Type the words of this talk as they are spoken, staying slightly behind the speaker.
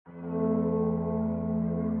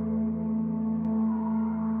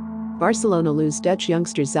Barcelona lose Dutch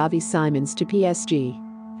youngster Xavi Simons to PSG.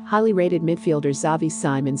 Highly rated midfielder Xavi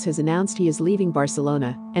Simons has announced he is leaving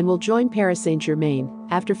Barcelona and will join Paris Saint-Germain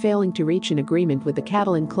after failing to reach an agreement with the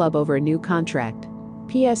Catalan club over a new contract.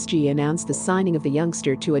 PSG announced the signing of the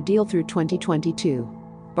youngster to a deal through 2022.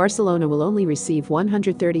 Barcelona will only receive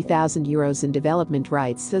 €130,000 in development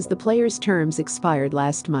rights as the player's terms expired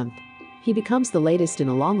last month. He becomes the latest in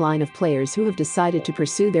a long line of players who have decided to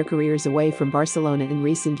pursue their careers away from Barcelona in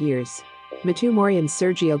recent years. Mateu Mori and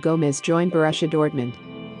Sergio Gomez joined Borussia Dortmund.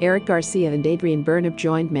 Eric Garcia and Adrian Bernab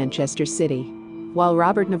joined Manchester City, while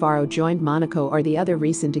Robert Navarro joined Monaco are the other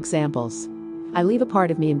recent examples. "I leave a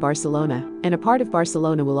part of me in Barcelona, and a part of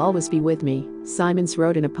Barcelona will always be with me," Simons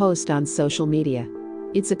wrote in a post on social media.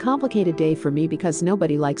 "It's a complicated day for me because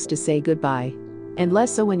nobody likes to say goodbye. And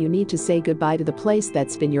less so when you need to say goodbye to the place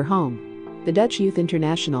that's been your home." The Dutch youth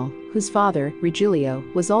international, whose father, Regilio,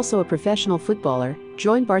 was also a professional footballer,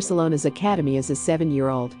 joined Barcelona's academy as a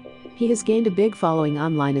 7-year-old. He has gained a big following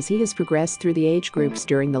online as he has progressed through the age groups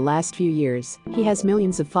during the last few years. He has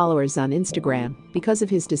millions of followers on Instagram because of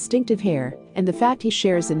his distinctive hair and the fact he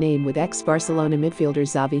shares a name with ex-Barcelona midfielder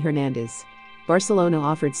Xavi Hernandez. Barcelona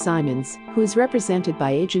offered Simons, who is represented by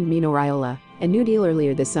agent Mino Raiola, a new deal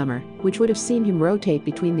earlier this summer, which would have seen him rotate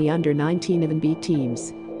between the under-19 and B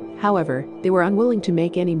teams. However, they were unwilling to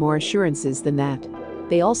make any more assurances than that.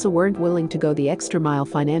 They also weren't willing to go the extra mile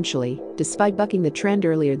financially, despite bucking the trend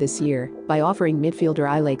earlier this year by offering midfielder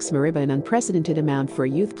Alex Moriba an unprecedented amount for a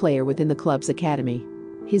youth player within the club's academy.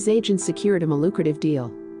 His agent secured him a lucrative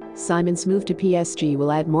deal. Simons' move to PSG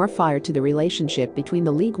will add more fire to the relationship between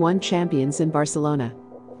the Ligue 1 champions and Barcelona.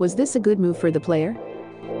 Was this a good move for the player?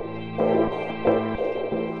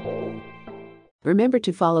 Remember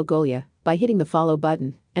to follow Golia by hitting the follow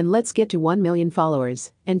button, and let's get to 1 million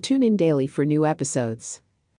followers, and tune in daily for new episodes.